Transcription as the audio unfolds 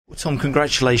Tom,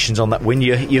 congratulations on that win.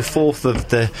 You're fourth of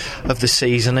the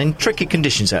season in tricky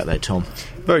conditions out there, Tom.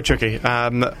 Very tricky,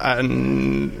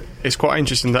 and it's quite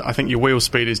interesting that I think your wheel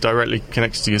speed is directly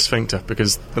connected to your sphincter,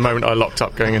 because the moment I locked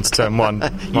up going into turn one,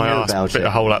 my arse bit a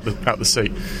hole out the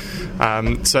seat.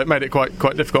 So it made it quite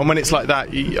difficult. And when it's like that,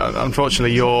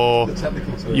 unfortunately, you're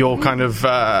kind of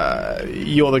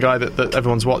you're the guy that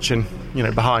everyone's watching,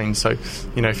 behind. So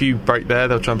if you break there,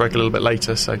 they'll try and break a little bit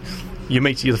later. So you're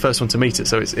the first one to meet it.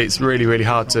 So it's really, really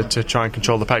hard to try and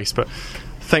control the pace. But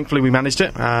thankfully, we managed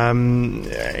it.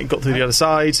 It got through the other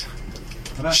side.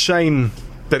 Shame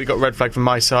that it got red flag from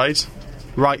my side.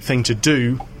 Right thing to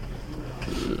do,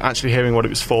 actually hearing what it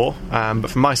was for. But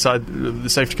from my side, the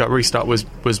safety car restart was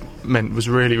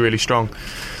really, really strong.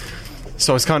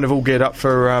 So I was kind of all geared up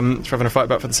for having a fight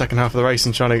back for the second half of the race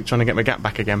and trying to get my gap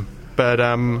back again. But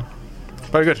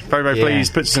very good, very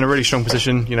pleased. Puts us in a really strong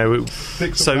position.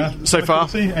 So far,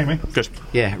 good.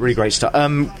 Yeah, really great start.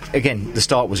 Again, the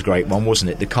start was a great one,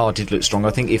 wasn't it? The car did look strong.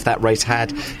 I think if that race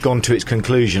had gone to its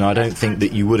conclusion, I don't think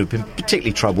that you would have been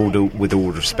particularly troubled, with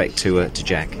all respect to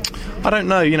Jack. I don't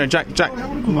know. Jack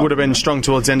would have been strong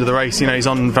towards the end of the race. He's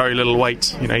on very little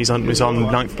weight. He's on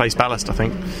 9th place ballast, I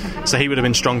think. So he would have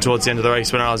been strong towards the end of the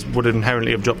race when ours would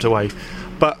inherently have dropped away.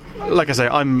 But like I say,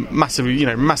 I'm massively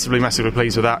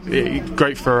pleased with that.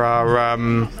 Great for all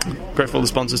the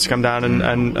sponsors to come down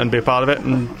and be a part of it,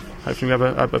 and hopefully we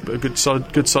have a good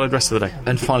solid rest of the day.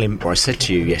 And finally, I said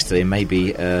to you yesterday,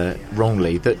 maybe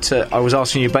wrongly, that I was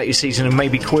asking you about your season and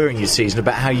maybe querying your season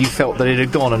about how you felt that it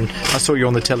had gone. And I saw you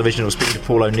on the television, I was speaking to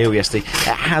Paul O'Neill yesterday.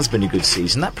 It has been a good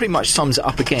season. That pretty much sums it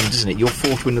up again, doesn't it? Your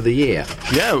 4th win of the year.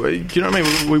 Yeah, do you know what I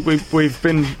mean? We've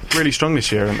been really strong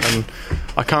this year, and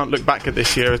I can't look back at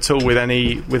this year at all with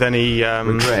any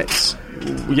regrets.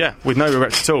 Yeah, with no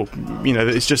regrets at all.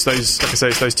 It's just those, like I say,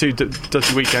 it's those 2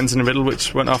 dodgy weekends in the middle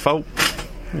which weren't our fault.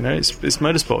 It's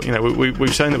motorsport.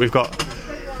 We've shown that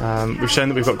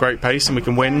we've got great pace, and we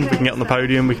can win. We can get on the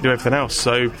podium. We can do everything else.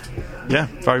 So, yeah,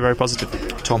 very, very positive.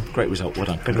 Tom, great result. Well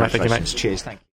done. Thank you, mate. Cheers. Thank you.